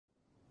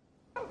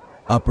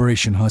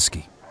Operation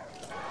Husky.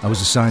 I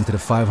was assigned to the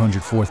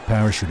 504th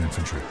Parachute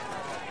Infantry.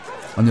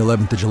 On the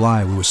 11th of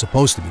July, we were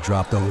supposed to be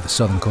dropped over the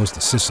southern coast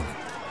of Sicily,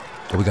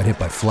 but we got hit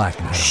by flak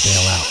and had to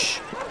bail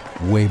out,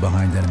 way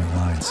behind enemy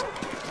lines.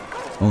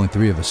 Only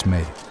 3 of us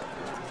made it.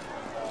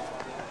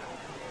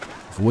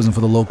 If it wasn't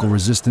for the local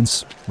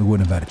resistance, we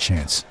wouldn't have had a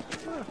chance.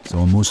 So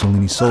when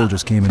Mussolini's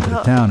soldiers came into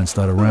the town and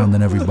started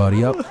rounding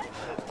everybody up,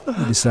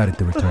 we decided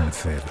to return the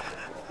favor.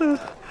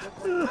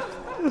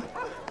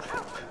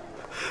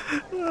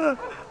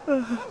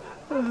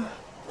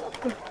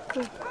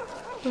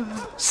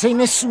 Se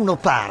nessuno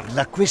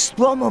parla,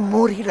 quest'uomo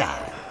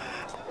morirà.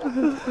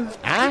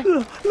 Eh?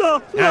 No,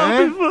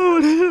 per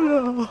favore,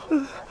 no.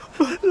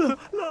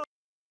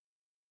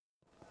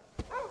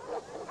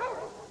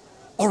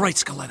 All right,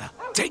 Scaletta,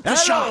 take the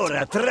shot.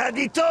 Allora,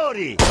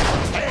 traditori!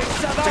 Behind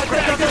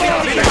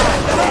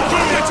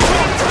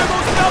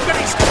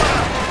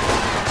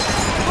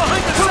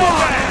the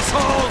sand,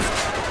 assholes!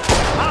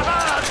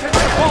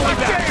 Falling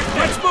back.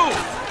 Let's move.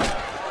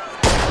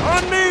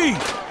 On me.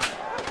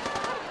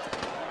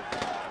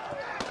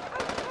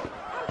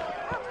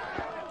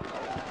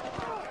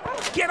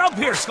 Get up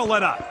here,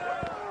 Scaletta!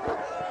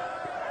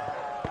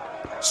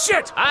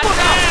 Shit!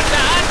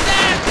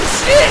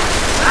 Shit!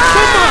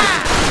 Come on!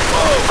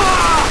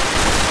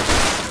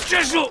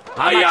 Gesù!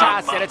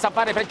 Ammacciasse le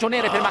zampare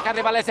prigioniere prima che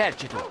arriva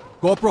l'esercito!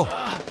 Corporal,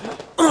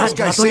 this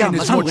guy's saying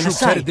there's more troops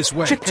headed this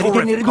way.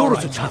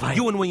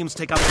 You and Williams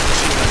take out the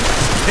machine gun.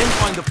 Then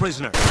find the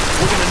prisoner.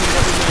 We're gonna need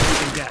every man we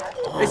can get.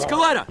 Hey,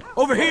 Scaletta,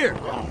 over here!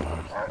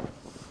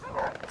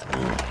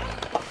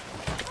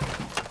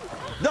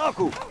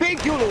 Doku,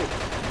 picchiolo!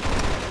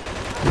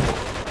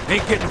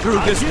 Ain't getting through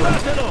this one.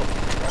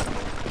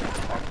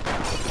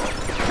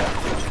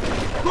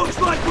 Looks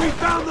like we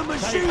found the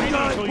machine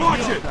gun!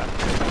 Watch it!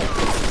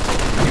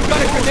 You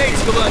got a grenade,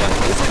 Scaletta.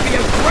 This would be a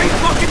great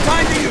fucking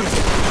time to use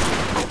it!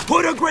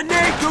 Put a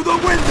grenade through the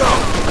window!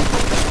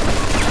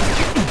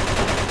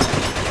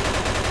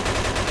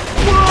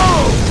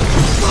 Whoa!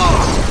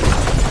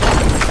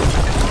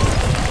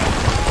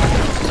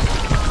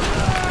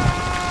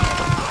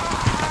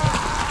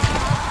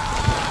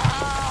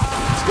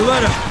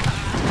 Scaletta,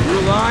 you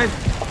alive?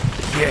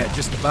 Yeah,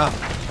 just about.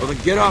 Well, then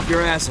get off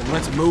your ass and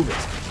let's move it.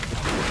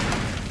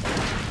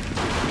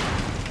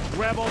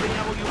 Grab all the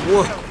ammo you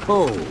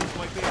Whoa!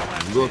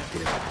 Look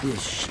at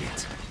this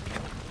shit.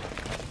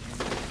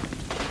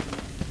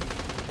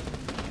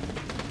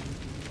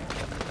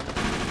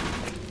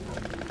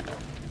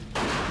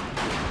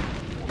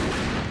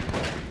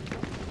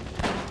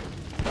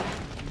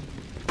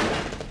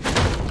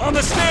 On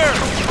the stairs!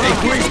 Hey,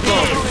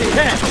 greaseball!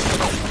 Catch!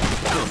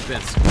 No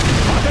offense.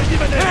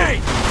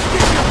 Hey!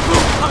 Get your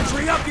boot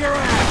country up your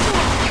ass!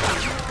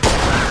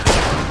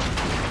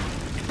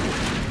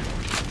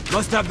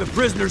 Must have the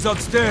prisoners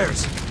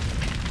upstairs.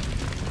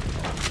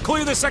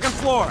 Clear the second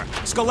floor.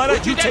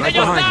 Scaletta, you take Uccidete gli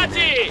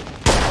ostaggi!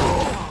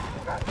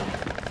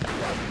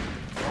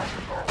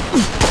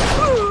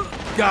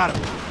 Got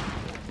him.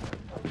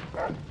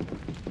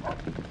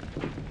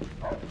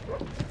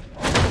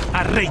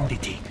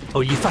 Arrenditi,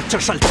 o gli faccio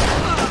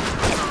saltare.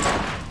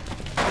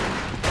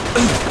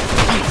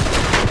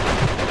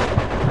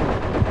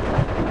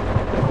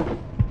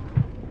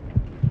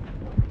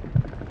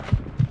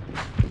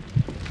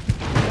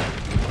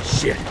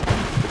 Shit.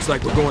 Looks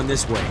like we're going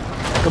this way.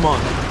 Come on.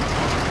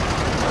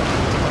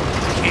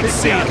 Can't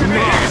see it,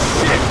 man.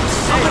 Shit!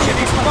 How many of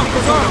these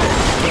fuckers are there?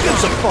 He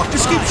gives a fuck.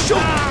 Just keep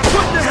shooting.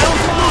 What the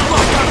hell's the move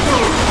like?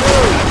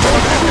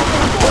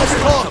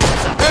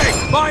 Hey,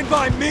 fine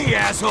by me,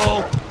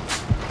 asshole!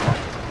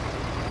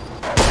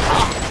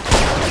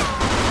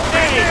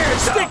 Hey,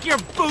 stick your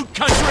boot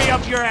country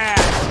up your ass.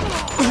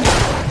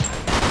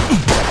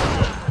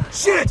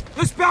 Shit!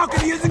 This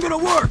balcony isn't gonna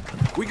work!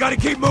 We gotta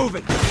keep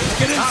moving.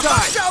 Get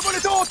inside!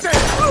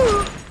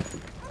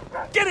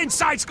 Get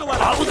inside,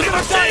 Scaletta! Amo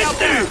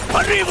trimarsisti!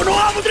 Arrivano,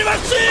 amo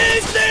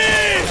trimarsisti!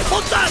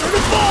 Lontano,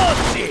 non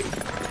pozzi!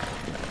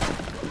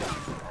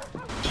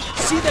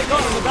 See that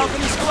gun on the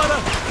balcony, Scaletta?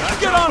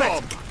 Get on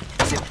it!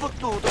 Si è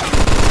fottuto!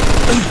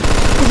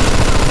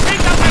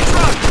 Take out that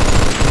truck!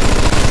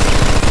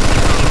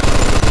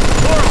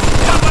 Laurel,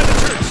 down by the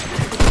church!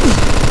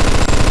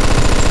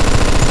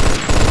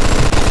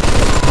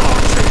 Oh,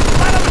 shit!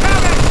 Let him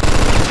have it!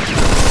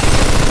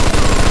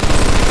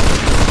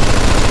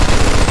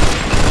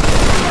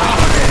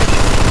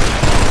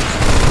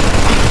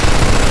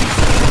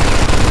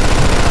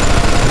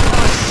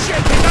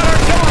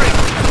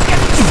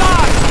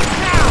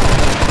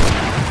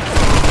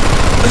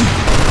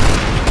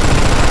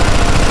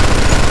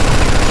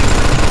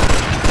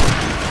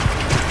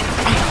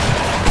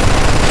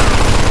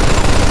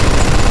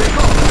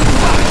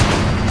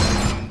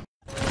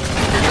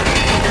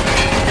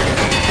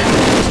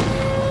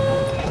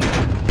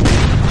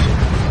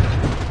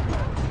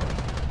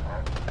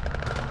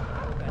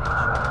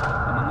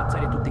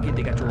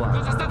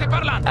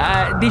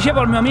 Dicevo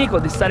al mio amico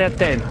di stare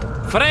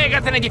attento.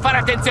 Fregatene di fare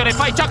attenzione,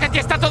 fai ciò che ti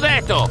è stato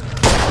detto!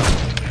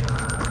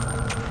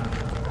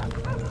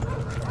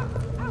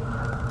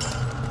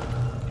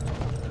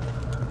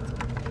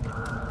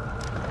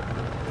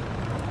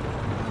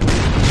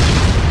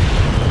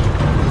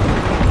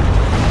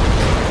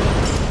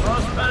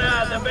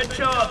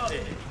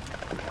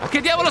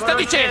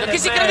 dicendo? Chi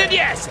si crede di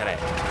essere?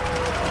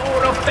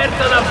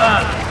 Un'offerta da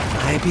fare.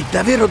 Ma è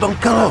davvero Don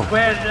Calò?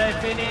 Guerra è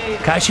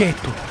finita.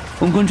 Cacetto,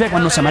 un congeco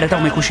quando si marita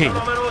come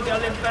cucina.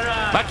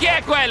 Ma chi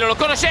è quello? Lo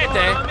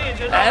conoscete?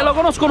 Lo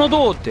conoscono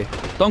tutti.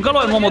 Don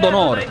Calò è un uomo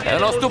d'onore. È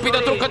uno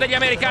stupido trucco degli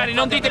americani,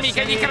 non ditemi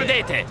che gli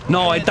credete!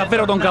 No, è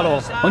davvero Don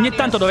Calò. Ogni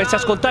tanto dovresti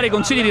ascoltare i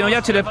consigli di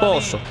noiazzi del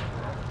posto.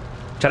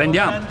 Ci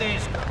rendiamo?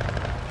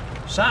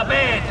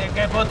 Sapete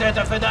che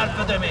potete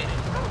fidarvi di me.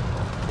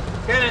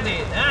 Che ne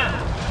dite,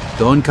 eh?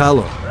 Don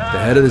Carlo, the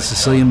head of the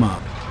Sicilian mob.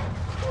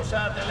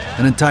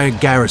 An entire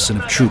garrison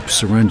of troops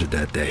surrendered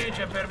that day.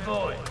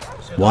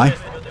 Why?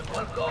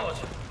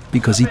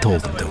 Because he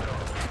told them to.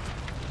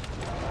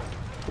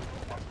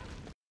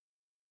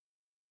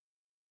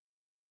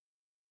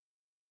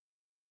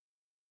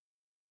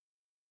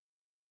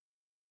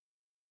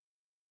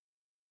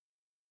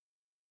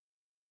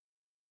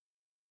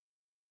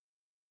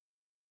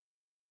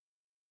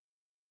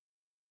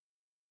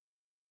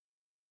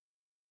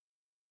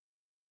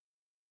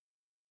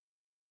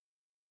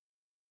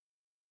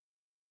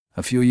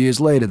 A few years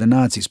later, the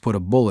Nazis put a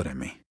bullet in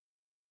me.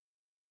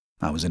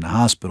 I was in the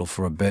hospital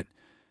for a bit,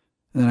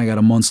 and then I got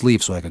a month's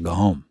leave so I could go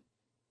home.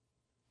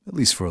 At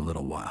least for a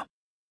little while.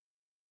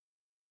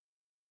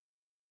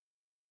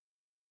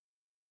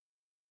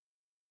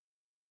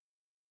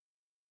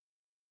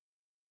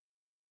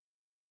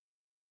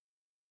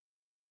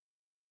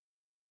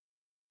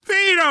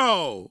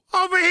 Vito!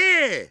 Over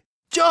here!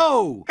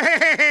 Joe!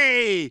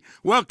 Hey!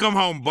 Welcome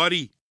home,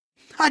 buddy.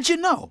 How'd you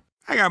know?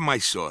 I got my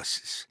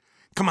sources.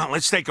 Come on,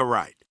 let's take a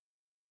ride.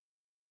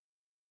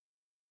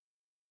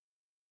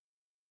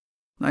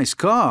 Nice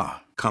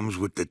car. Comes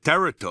with the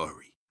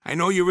territory. I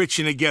know you're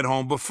itching to get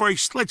home, but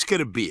first, let's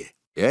get a beer.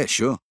 Yeah,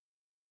 sure.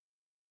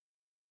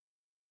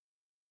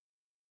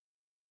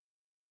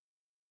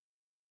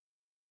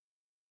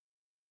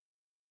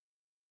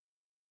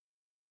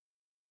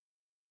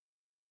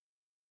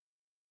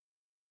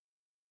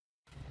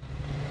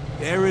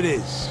 There it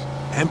is.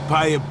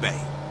 Empire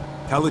Bay.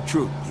 Tell the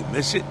truth, you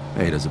miss it?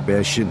 Hey, there's a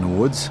bear shit in the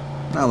woods.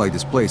 Not like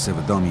this place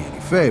ever done me any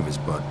favors,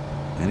 but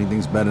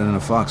anything's better than a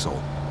foxhole.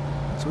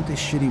 What's with this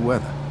shitty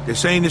weather? They're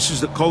saying this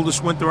is the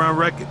coldest winter on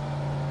record.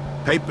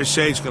 Papers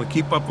say it's gonna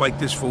keep up like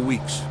this for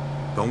weeks.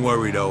 Don't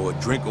worry, though. A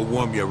drink will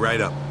warm you right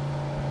up.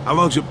 How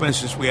long's it been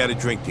since we had a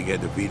drink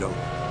together, Vito?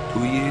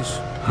 2 years?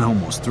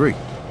 Almost 3.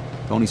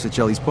 Tony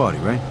Sicili's party,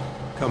 right?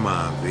 Come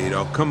on,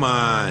 Vito, come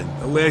on.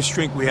 The last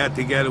drink we had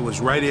together was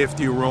right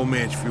after your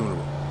romance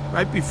funeral.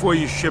 Right before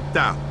you shipped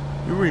out.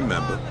 You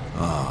remember.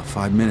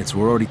 5 minutes.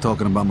 We're already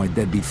talking about my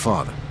deadbeat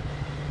father.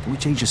 Can we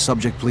change the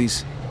subject,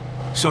 please?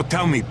 So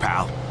tell me,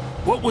 pal,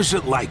 what was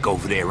it like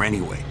over there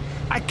anyway?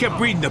 I kept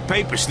reading the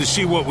papers to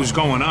see what was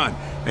going on,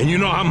 and you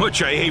know how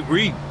much I hate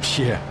reading.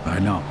 Yeah, I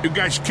know. You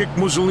guys kicked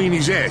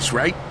Mussolini's ass,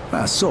 right?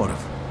 Sort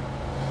of.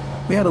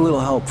 We had a little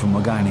help from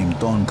a guy named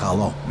Don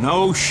Carlo.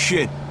 No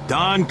shit,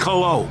 Don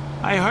Carlo.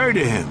 I heard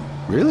of him.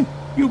 Really?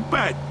 You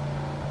bet.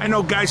 I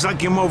know guys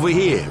like him over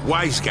here,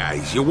 wise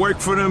guys. You work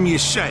for them, you're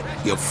set.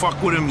 You fuck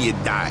with them, you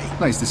die.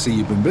 Nice to see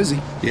you've been busy.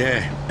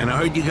 Yeah, and I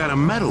heard you got a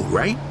medal,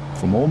 right?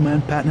 From old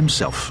man Patton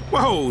himself.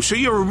 Whoa, so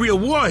you're a real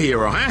war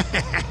hero, huh?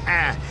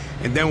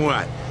 And then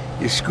what?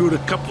 You screwed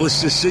a couple of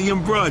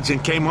Sicilian broads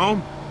and came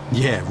home?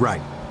 Yeah,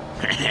 right.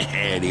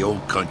 The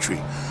old country.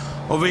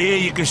 Over here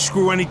you can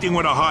screw anything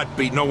with a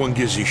heartbeat, no one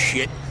gives a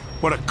shit.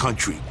 What a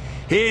country.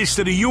 Here's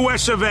to the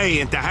US of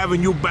A and to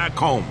having you back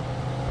home.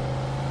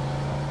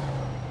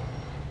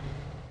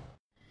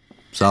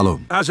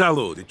 Salud.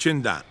 Salud, the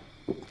chin down.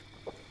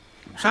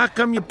 So how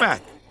come you're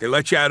back? They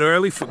let you out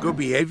early for good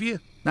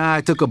behavior? Nah,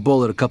 I took a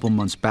bullet a couple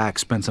months back,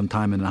 spent some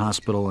time in the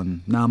hospital,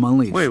 and now I'm on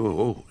leave. Wait,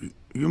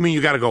 you mean you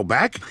gotta go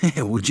back?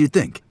 What'd you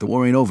think? The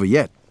war ain't over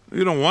yet.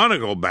 You don't want to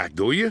go back,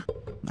 do you?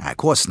 Nah, of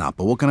course not,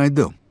 but what can I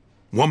do?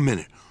 1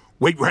 minute.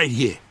 Wait right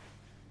here.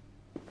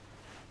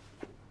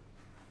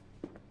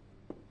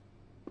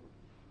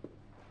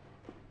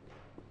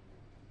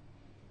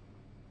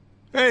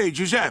 Hey,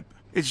 Giuseppe,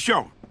 it's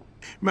Joe.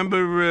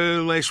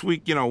 Remember last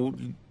week, you know,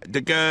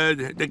 the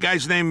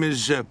guy's name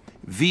is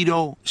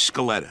Vito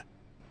Scaletta.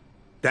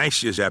 Thanks,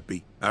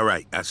 Giuseppe. All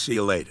right, I'll see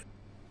you later.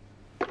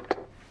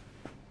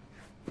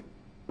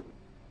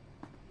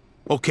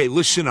 Okay,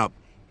 listen up.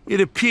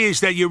 It appears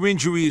that your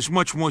injury is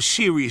much more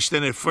serious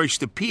than it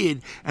first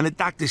appeared, and the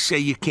doctors say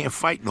you can't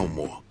fight no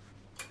more.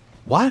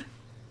 What?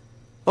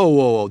 Oh,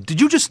 whoa,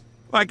 did you just...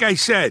 Like I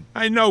said,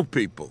 I know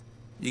people.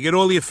 You get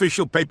all the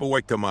official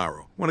paperwork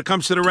tomorrow. When it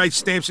comes to the right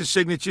stamps and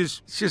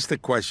signatures, it's just a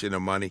question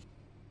of money.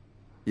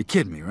 You're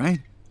kidding me, right?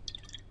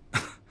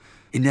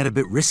 Isn't that a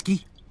bit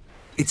risky?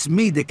 It's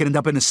me that could end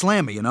up in a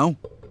slammer, you know?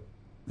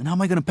 And how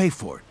am I gonna pay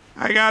for it?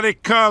 I got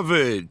it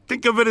covered.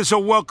 Think of it as a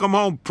welcome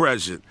home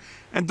present.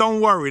 And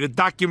don't worry, the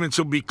documents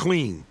will be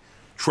clean.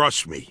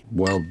 Trust me.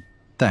 Well,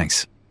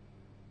 thanks.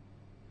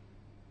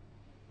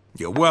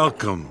 You're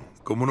welcome.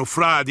 Come no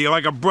frate, you're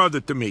like a brother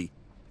to me.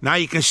 Now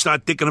you can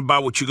start thinking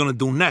about what you're gonna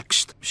do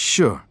next.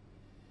 Sure.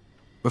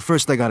 But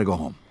first I gotta go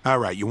home. All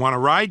right, you wanna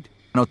ride?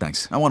 No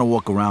thanks. I wanna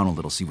walk around a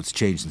little, see what's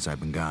changed since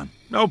I've been gone.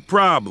 No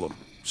problem.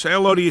 Say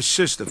hello to your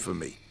sister for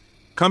me.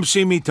 Come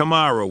see me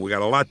tomorrow. We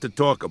got a lot to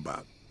talk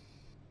about.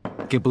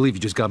 I can't believe you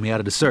just got me out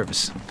of the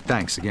service.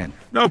 Thanks again.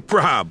 No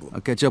problem.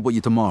 I'll catch up with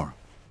you tomorrow.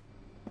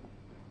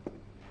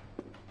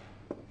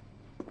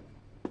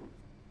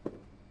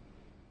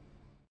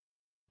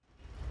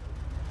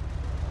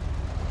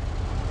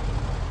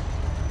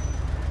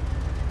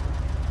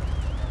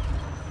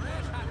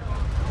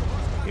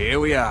 Here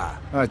we are.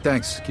 All right,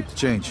 thanks. Keep the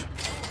change.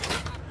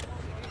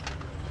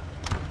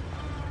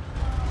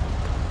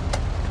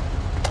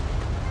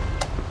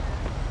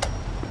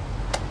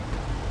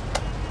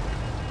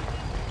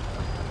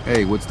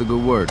 Hey, what's the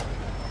good word?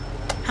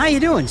 How you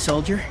doing,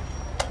 soldier?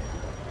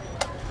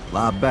 A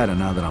lot better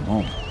now that I'm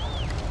home.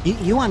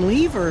 You on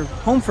leave or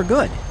home for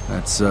good?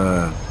 That's,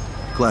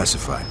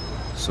 classified.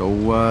 So,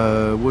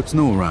 what's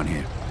new around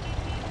here?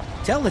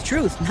 Tell the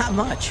truth, not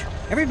much.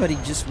 Everybody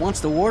just wants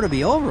the war to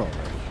be over already.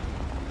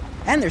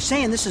 And they're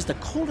saying this is the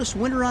coldest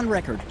winter on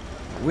record.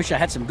 I wish I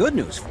had some good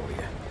news for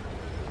you.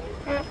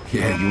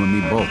 Yeah, you and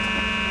me both.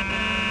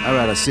 All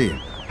right, I'll see you.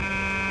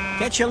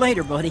 Catch you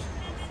later, buddy.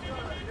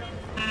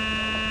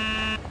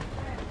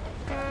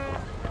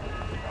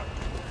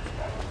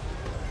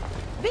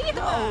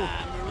 Vito!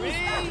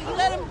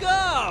 Let him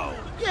go!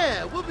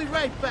 Yeah, we'll be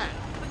right back.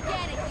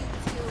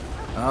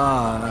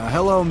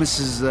 Hello,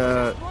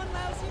 Mrs.,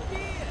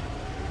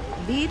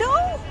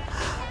 Vito?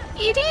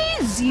 It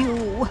is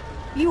you.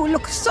 You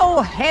look so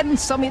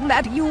handsome in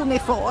that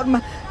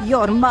uniform.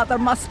 Your mother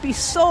must be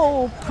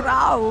so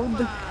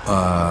proud.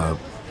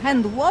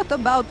 And what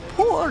about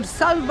poor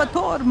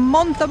Salvatore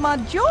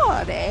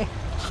Montemaggiore?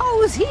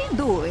 How's he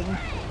doing?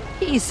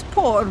 His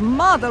poor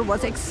mother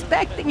was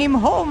expecting him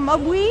home a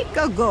week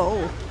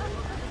ago.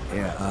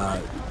 Yeah,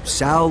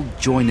 Sal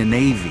joined the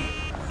Navy.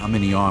 I'm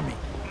in the Army.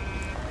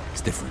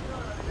 It's different.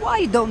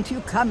 Why don't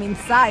you come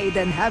inside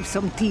and have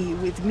some tea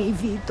with me,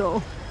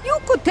 Vito? You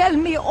could tell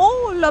me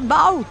all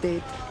about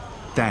it.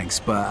 Thanks,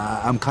 but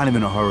I'm kind of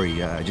in a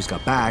hurry. I just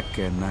got back,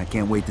 and I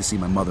can't wait to see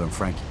my mother and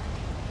Frankie.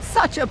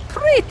 Such a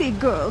pretty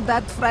girl,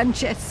 that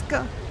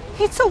Francesca.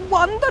 It's a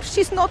wonder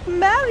she's not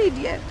married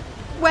yet.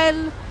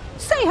 Well,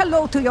 say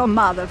hello to your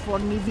mother for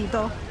me,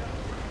 Vito.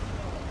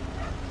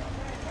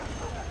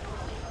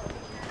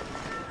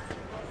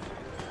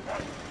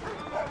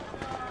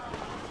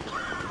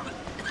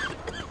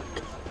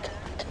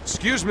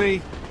 Excuse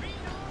me.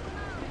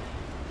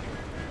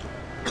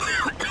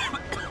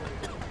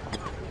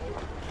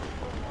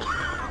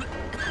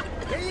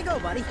 Here you go,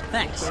 buddy.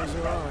 Thanks. Those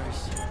are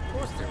ours. Of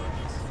course they're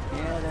ours.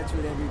 Yeah, that's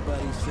what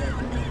everybody said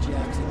when the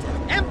Japs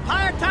attacked.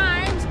 Empire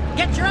Times!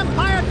 Get your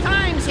Empire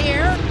Times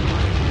here!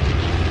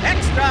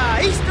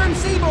 Extra! Eastern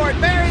seaboard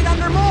buried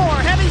under more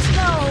heavy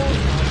snow!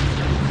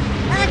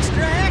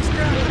 Extra,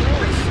 extra!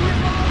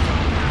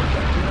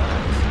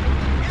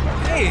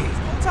 Hey,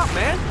 what's up,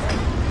 man?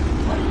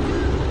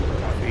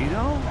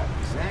 Vito?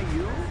 Is that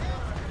you?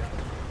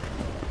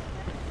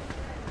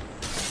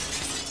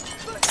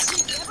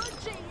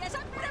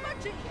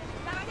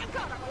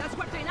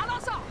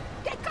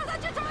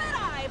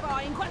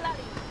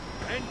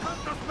 E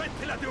intanto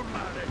smettila di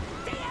urlare!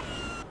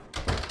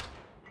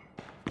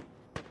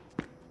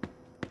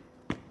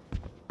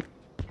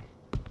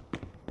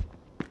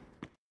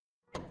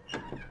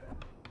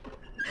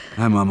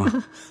 Hi,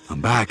 Mama.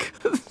 I'm back.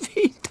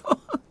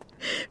 Vito.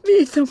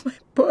 Vito, my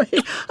boy.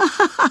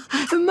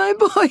 My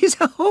boy's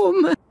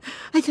home.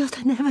 I thought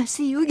I'd never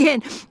see you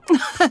again.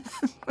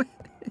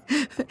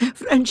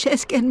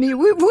 Francesca and me,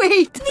 we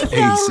wait.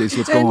 Hey, sis,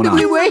 what's going on?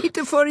 We wait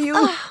for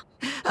you.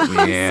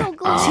 Yeah.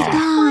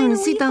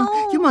 Sit down.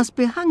 You must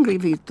be hungry,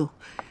 Vito.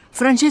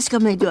 Francesca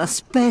made you a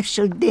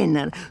special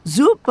dinner,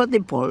 zuppa di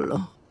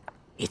pollo.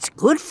 It's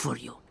good for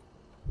you.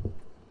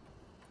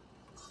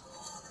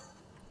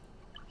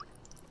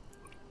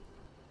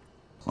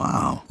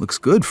 Wow, looks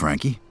good,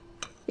 Frankie.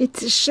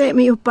 It's a shame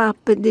your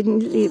papa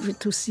didn't live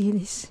to see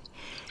this.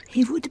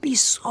 He would be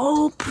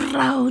so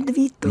proud,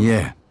 Vito.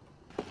 Yeah,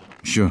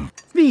 sure.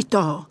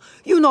 Vito,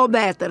 you know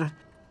better.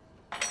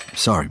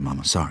 Sorry,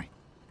 Mama, sorry.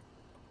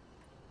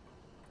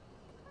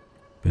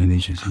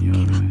 Benedice il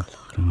Signore,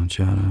 la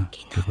manciara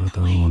che porta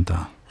la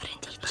volontà.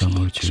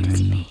 Siamo al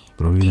cielo,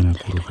 provvide nel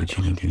puro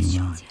vicino di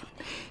umani.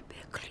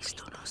 Per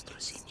Cristo nostro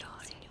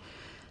Signore.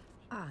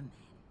 Amen.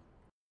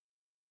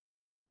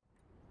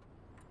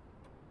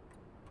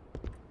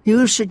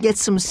 You should get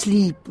some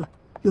sleep.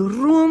 Your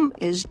room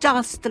is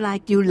just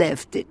like you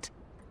left it.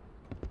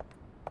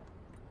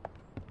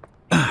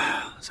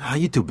 So how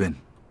you two been?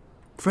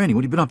 Franny,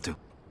 what have you been up to?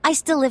 I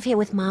still live here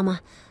with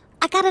Mama.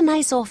 I got a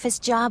nice office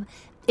job.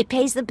 It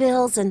pays the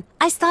bills, and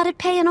I started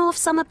paying off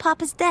some of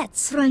Papa's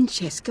debts.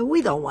 Francesca,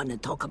 we don't want to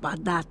talk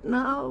about that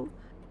now.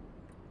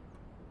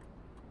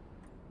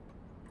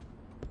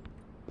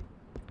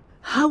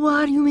 How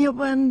are you, mio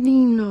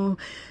bambino?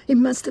 It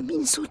must have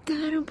been so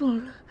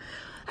terrible.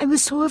 I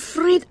was so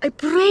afraid. I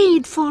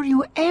prayed for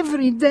you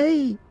every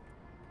day.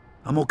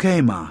 I'm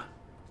okay, Ma.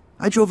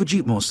 I drove a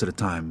Jeep most of the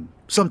time.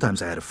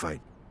 Sometimes I had a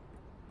fight.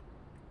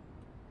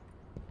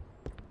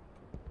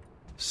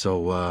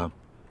 So,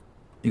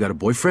 you got a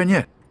boyfriend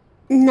yet?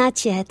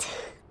 Not yet.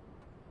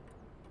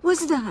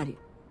 What's that?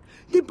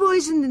 The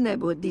boys in the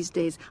neighborhood these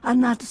days are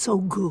not so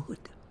good.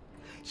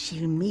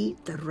 She'll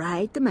meet the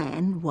right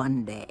man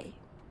one day.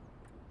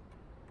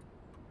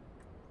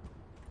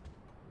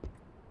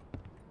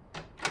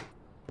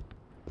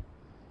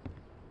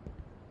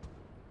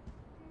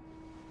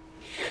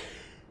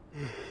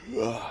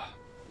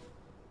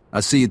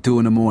 I'll see you 2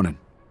 in the morning.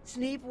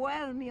 Sleep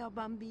well, mio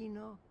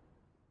bambino.